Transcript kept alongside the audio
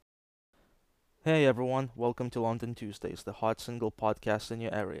Hey everyone, welcome to London Tuesdays, the hot single podcast in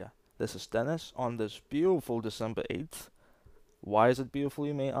your area. This is Dennis on this beautiful December 8th. Why is it beautiful,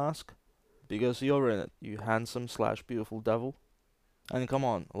 you may ask? Because you're in it, you handsome slash beautiful devil. And come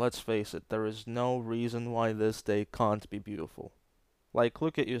on, let's face it, there is no reason why this day can't be beautiful. Like,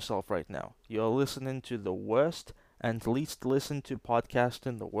 look at yourself right now. You're listening to the worst and least listened to podcast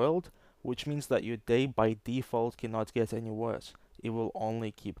in the world, which means that your day by default cannot get any worse. It will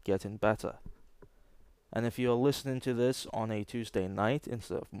only keep getting better. And if you're listening to this on a Tuesday night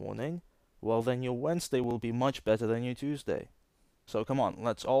instead of morning, well, then your Wednesday will be much better than your Tuesday. So come on,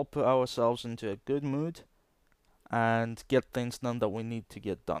 let's all put ourselves into a good mood and get things done that we need to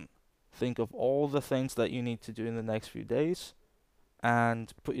get done. Think of all the things that you need to do in the next few days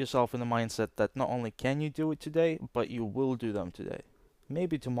and put yourself in the mindset that not only can you do it today, but you will do them today.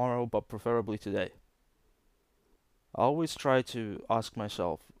 Maybe tomorrow, but preferably today. I always try to ask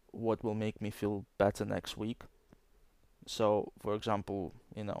myself what will make me feel better next week. So, for example,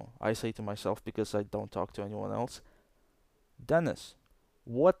 I say to myself because I don't talk to anyone else, Dennis,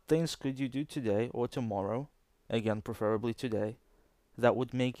 what things could you do today or tomorrow, again, preferably today, that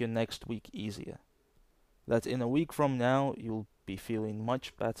would make your next week easier? That in a week from now, you'll be feeling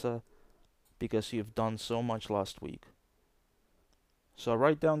much better because you've done so much last week. So I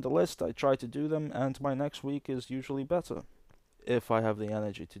write down the list, I try to do them, and my next week is usually better if I have the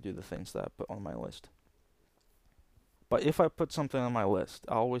energy to do the things that I put on my list. But if I put something on my list,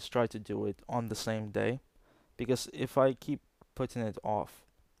 I always try to do it on the same day because if I keep putting it off,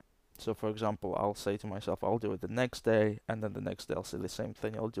 so for example, I'll say to myself, I'll do it the next day, and then the next day I'll say the same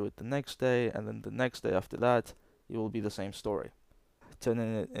thing, I'll do it the next day, and then the next day after that, it will be the same story.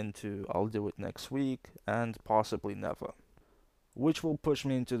 Turning it into I'll do it next week and possibly never, which will push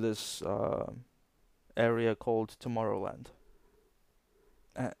me into this area called Tomorrowland.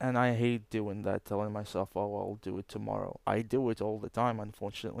 And I hate doing that, telling myself, oh, I'll do it tomorrow. I do it all the time,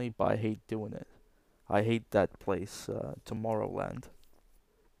 unfortunately, but I hate doing it. I hate that place, Tomorrowland.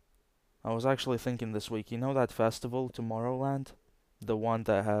 I was actually thinking this week, you know that festival, Tomorrowland? The one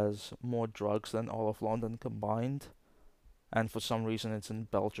that has more drugs than all of London combined? And for some reason it's in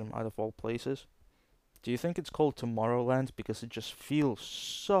Belgium, out of all places. Do you think it's called Tomorrowland because it just feels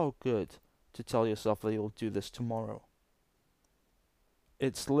so good to tell yourself that you'll do this tomorrow?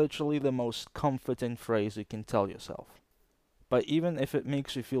 It's literally the most comforting phrase you can tell yourself. But even if it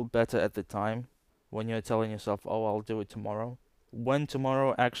makes you feel better at the time, when you're telling yourself, oh, I'll do it tomorrow, when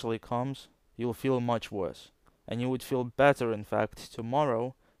tomorrow actually comes, you'll feel much worse. And you would feel better, in fact,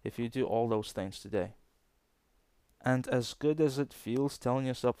 tomorrow if you do all those things today. And as good as it feels telling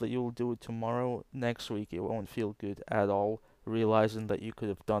yourself that you'll do it tomorrow, next week it won't feel good at all, realizing that you could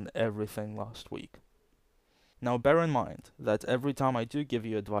have done everything last week. Now, bear in mind that every time I do give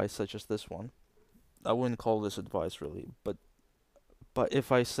you advice such as this one, I wouldn't call this advice really, but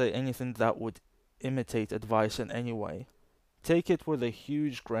if I say anything that would imitate advice in any way, take it with a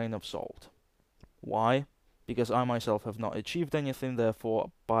huge grain of salt. Why? Because I myself have not achieved anything, therefore,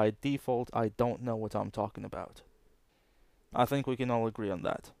 by default, I don't know what I'm talking about. I think we can all agree on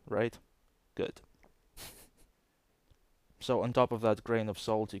that, right? Good. So, on top of that grain of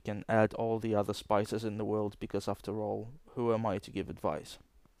salt, you can add all the other spices in the world because, after all, who am I to give advice?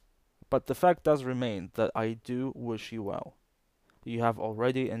 But the fact does remain that I do wish you well. You have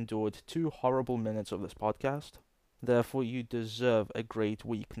already endured 2 horrible minutes of this podcast, therefore, you deserve a great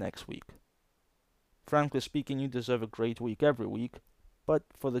week next week. Frankly speaking, you deserve a great week every week, but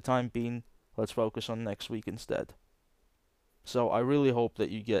for the time being, let's focus on next week instead. So I really hope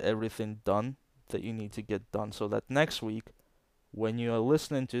that you get everything done that you need to get done so that next week, when you are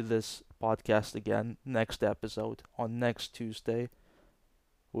listening to this podcast again, next episode on next Tuesday,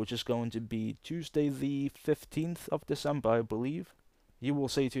 which is going to be Tuesday the 15th of December, I believe, you will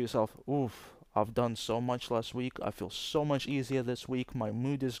say to yourself, oof, I've done so much last week, I feel so much easier this week, my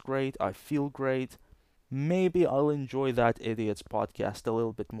mood is great, I feel great, maybe I'll enjoy that idiot's podcast a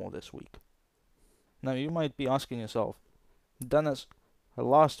little bit more this week. Now you might be asking yourself, Dennis,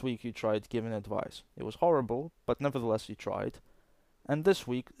 last week you tried giving advice. It was horrible, but nevertheless you tried. And this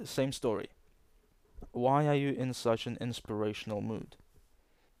week, same story. Why are you in such an inspirational mood?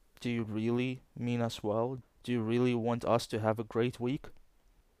 Do you really mean us well? Do you really want us to have a great week?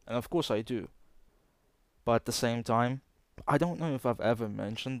 And of course I do. But at the same time, I don't know if I've ever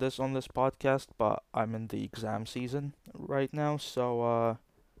mentioned this on this podcast, but I'm in the exam season right now, so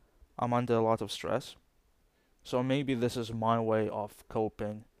I'm under a lot of stress. So maybe this is my way of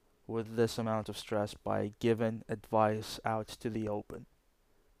coping with this amount of stress by giving advice out to the open,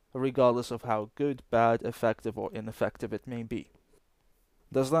 regardless of how good, bad, effective, or ineffective it may be.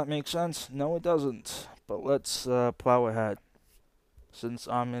 Does that make sense? No, it doesn't. But let's plow ahead. Since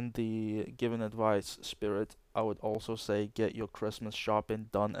I'm in the giving advice spirit, I would also say get your Christmas shopping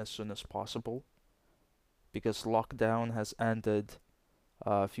done as soon as possible because lockdown has ended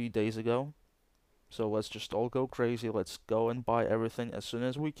a few days ago. So let's just all go crazy. Let's go and buy everything as soon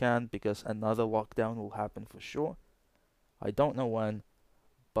as we can because another lockdown will happen for sure. I don't know when,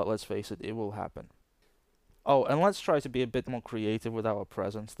 but let's face it, it will happen. Oh, and let's try to be a bit more creative with our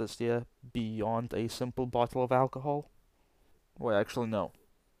presents this year beyond a simple bottle of alcohol. Wait, actually, no.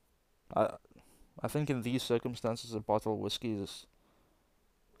 I I think in these circumstances, a bottle of whiskey is.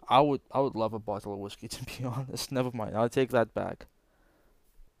 I would love a bottle of whiskey to be honest. Never mind, I'll take that back.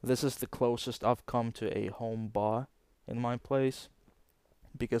 This is the closest I've come to a home bar in my place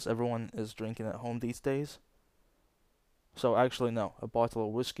because everyone is drinking at home these days. So actually, no, a bottle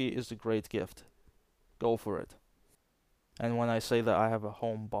of whiskey is a great gift. Go for it. And when I say that I have a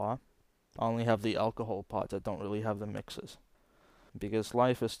home bar, I only have the alcohol part. I don't really have the mixes because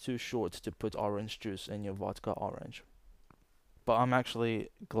life is too short to put orange juice in your vodka orange. But I'm actually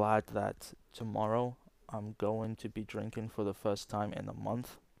glad that tomorrow I'm going to be drinking for the first time in a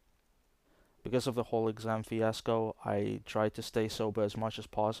month. Because of the whole exam fiasco, I tried to stay sober as much as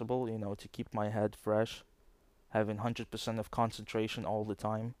possible, to keep my head fresh, having 100% of concentration all the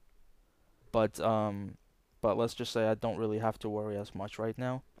time. But let's just say I don't really have to worry as much right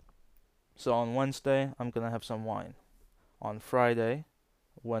now. So on Wednesday, I'm gonna have some wine. On Friday,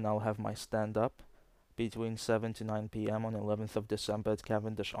 when I'll have my stand up, between 7 to 9 p.m. on 11th of December at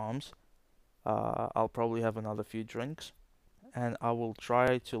Cavendish Arms, I'll probably have another few drinks. And I will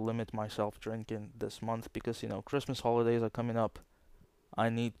try to limit myself drinking this month because, Christmas holidays are coming up. I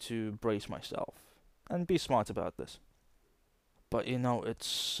need to brace myself and be smart about this. But it's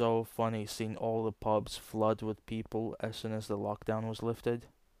so funny seeing all the pubs flood with people as soon as the lockdown was lifted.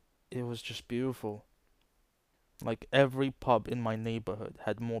 It was just beautiful. Like every pub in my neighborhood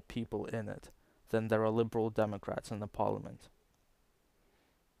had more people in it than there are Liberal Democrats in the parliament.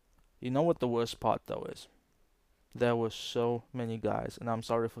 You know what the worst part though is? There were so many guys, and I'm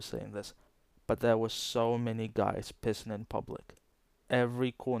sorry for saying this, but there were so many guys pissing in public.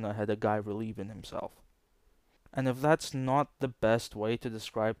 Every corner had a guy relieving himself. And if that's not the best way to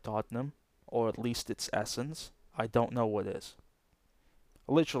describe Tottenham, or at least its essence, I don't know what is.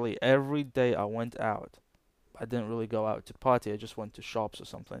 Literally every day I went out, I didn't really go out to party, I just went to shops or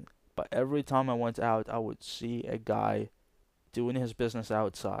something. But every time I went out, I would see a guy doing his business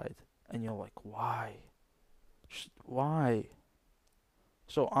outside. And you're like, why? Why?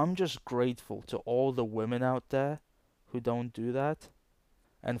 So I'm just grateful to all the women out there who don't do that.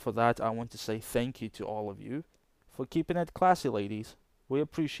 And for that, I want to say thank you to all of you for keeping it classy, ladies. We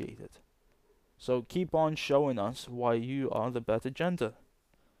appreciate it. So keep on showing us why you are the better gender.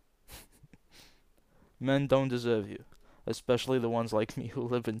 Men don't deserve you, especially the ones like me who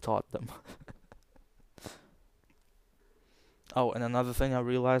live and taught them. Oh, and another thing I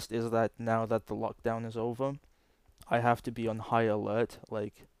realized is that now that the lockdown is over, I have to be on high alert.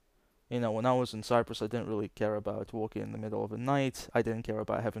 Like, when I was in Cyprus, I didn't really care about walking in the middle of the night. I didn't care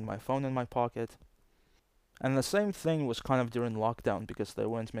about having my phone in my pocket. And the same thing was kind of during lockdown because there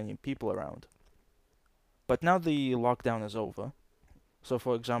weren't many people around. But now the lockdown is over. So,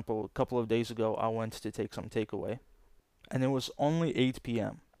 for example, a couple of days ago, I went to take some takeaway, and it was only 8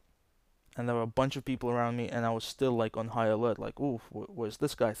 p.m. And there were a bunch of people around me, and I was still like on high alert, like, oof, where's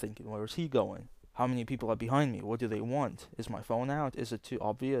this guy thinking? Where is he going? How many people are behind me? What do they want? Is my phone out? Is it too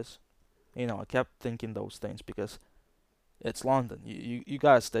obvious? I kept thinking those things because it's London. You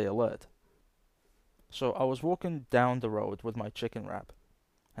gotta stay alert. So I was walking down the road with my chicken wrap,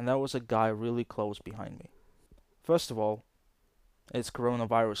 and there was a guy really close behind me. First of all, it's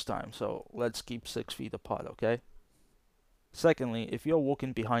coronavirus time, so let's keep 6 feet apart, okay? Secondly, if you're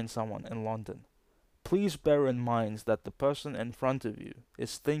walking behind someone in London, please bear in mind that the person in front of you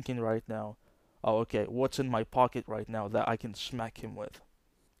is thinking right now, oh, okay, what's in my pocket right now that I can smack him with?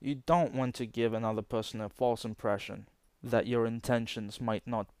 You don't want to give another person a false impression that your intentions might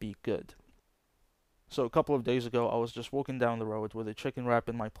not be good. So a couple of days ago, I was just walking down the road with a chicken wrap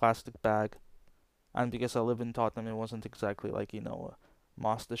in my plastic bag, and because I live in Tottenham, it wasn't exactly like, a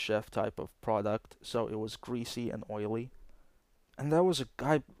Master Chef type of product, so it was greasy and oily. And there was a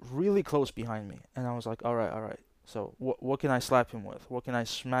guy really close behind me, and I was like, alright, so what can I slap him with? What can I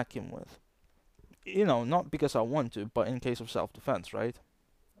smack him with? Not because I want to, but in case of self-defense, right?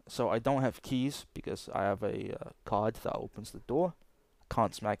 So I don't have keys because I have a card that opens the door.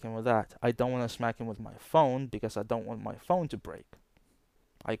 Can't smack him with that. I don't want to smack him with my phone because I don't want my phone to break.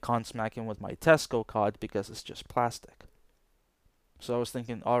 I can't smack him with my Tesco card because it's just plastic. So I was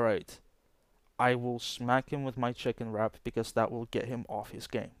thinking, alright, I will smack him with my chicken wrap because that will get him off his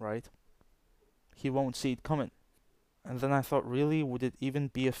game, right? He won't see it coming. And then I thought, really, would it even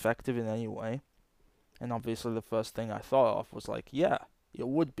be effective in any way? And obviously the first thing I thought of was like, yeah, it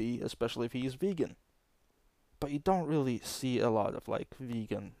would be, especially if he's vegan. But you don't really see a lot of like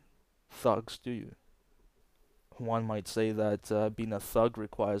vegan thugs, do you? One might say that being a thug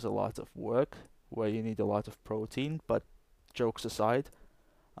requires a lot of work, where you need a lot of protein, but jokes aside,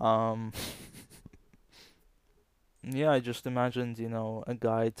 um, yeah, I just imagined, a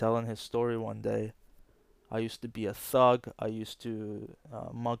guy telling his story one day. I used to be a thug, I used to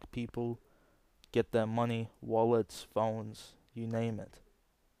mug people, get their money, wallets, phones, you name it.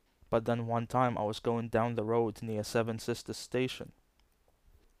 But then one time I was going down the road near Seven Sisters Station,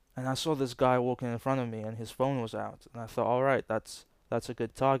 and I saw this guy walking in front of me, and his phone was out. And I thought, all right, that's a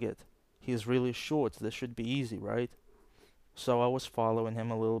good target. He's really short. This should be easy, right? So I was following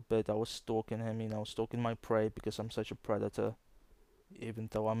him a little bit. I was stalking him, stalking my prey because I'm such a predator, even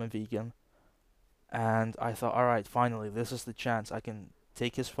though I'm a vegan. And I thought, all right, finally, this is the chance. I can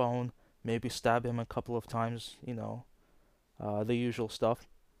take his phone, maybe stab him a couple of times, the usual stuff.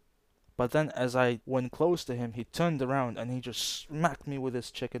 But then as I went close to him, he turned around and he just smacked me with his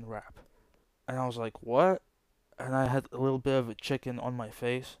chicken wrap. And I was like, what? And I had a little bit of a chicken on my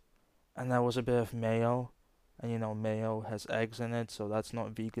face, and there was a bit of mayo. And mayo has eggs in it, so that's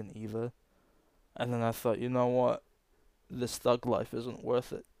not vegan either. And then I thought, you know what? This thug life isn't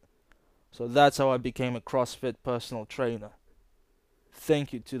worth it. So that's how I became a CrossFit personal trainer.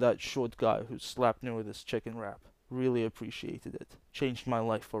 Thank you to that short guy who slapped me with his chicken wrap. Really appreciated it. Changed my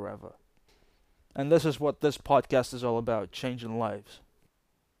life forever. And this is what this podcast is all about, changing lives.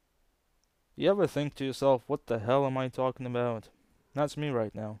 You ever think to yourself, what the hell am I talking about? That's me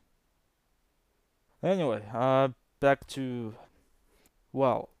right now. Anyway, back to,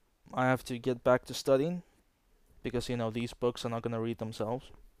 well, I have to get back to studying, because, these books are not gonna read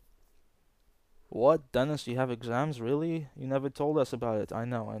themselves. What, Dennis, you have exams? Really? You never told us about it. I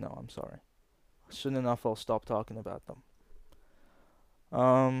know, I'm sorry. Soon enough I'll stop talking about them.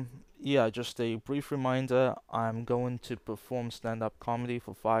 Yeah, just a brief reminder, I'm going to perform stand-up comedy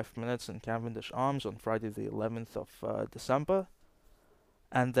for 5 minutes in Cavendish Arms on Friday the 11th of December,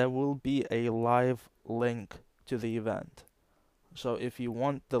 and there will be a live link to the event. So if you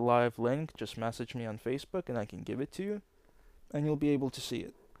want the live link, just message me on Facebook and I can give it to you, and you'll be able to see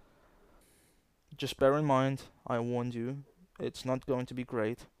it. Just bear in mind, I warned you, it's not going to be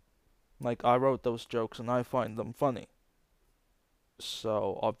great. Like, I wrote those jokes and I find them funny.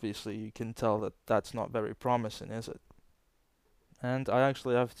 So obviously you can tell that that's not very promising, is it? And I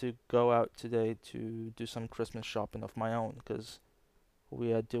actually have to go out today to do some Christmas shopping of my own, because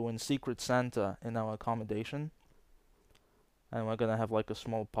we are doing Secret Santa in our accommodation. And we're gonna have like a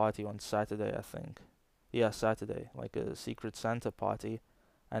small party on Saturday, I think. Yeah, Saturday, like a Secret Santa party.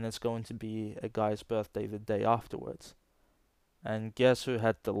 And it's going to be a guy's birthday the day afterwards. And guess who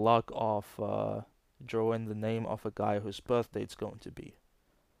had the luck of drawing the name of a guy whose birthday it's going to be?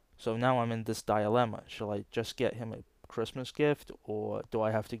 So now I'm in this dilemma. Shall I just get him a Christmas gift, or do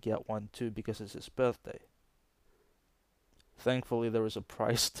I have to get one too because it's his birthday? Thankfully, there is a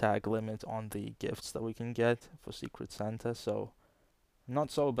price tag limit on the gifts that we can get for Secret Santa, so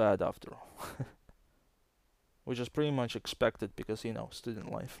not so bad after all. Which is pretty much expected because,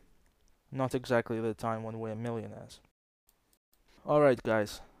 student life. Not exactly the time when we're millionaires. Alright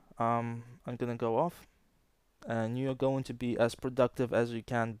guys, I'm gonna go off, and you're going to be as productive as you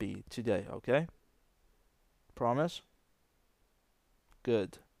can be today, okay? Promise?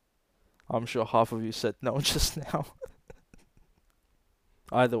 Good. I'm sure half of you said no just now.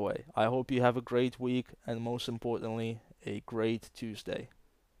 Either way, I hope you have a great week, and most importantly, a great Tuesday.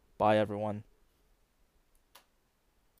 Bye everyone.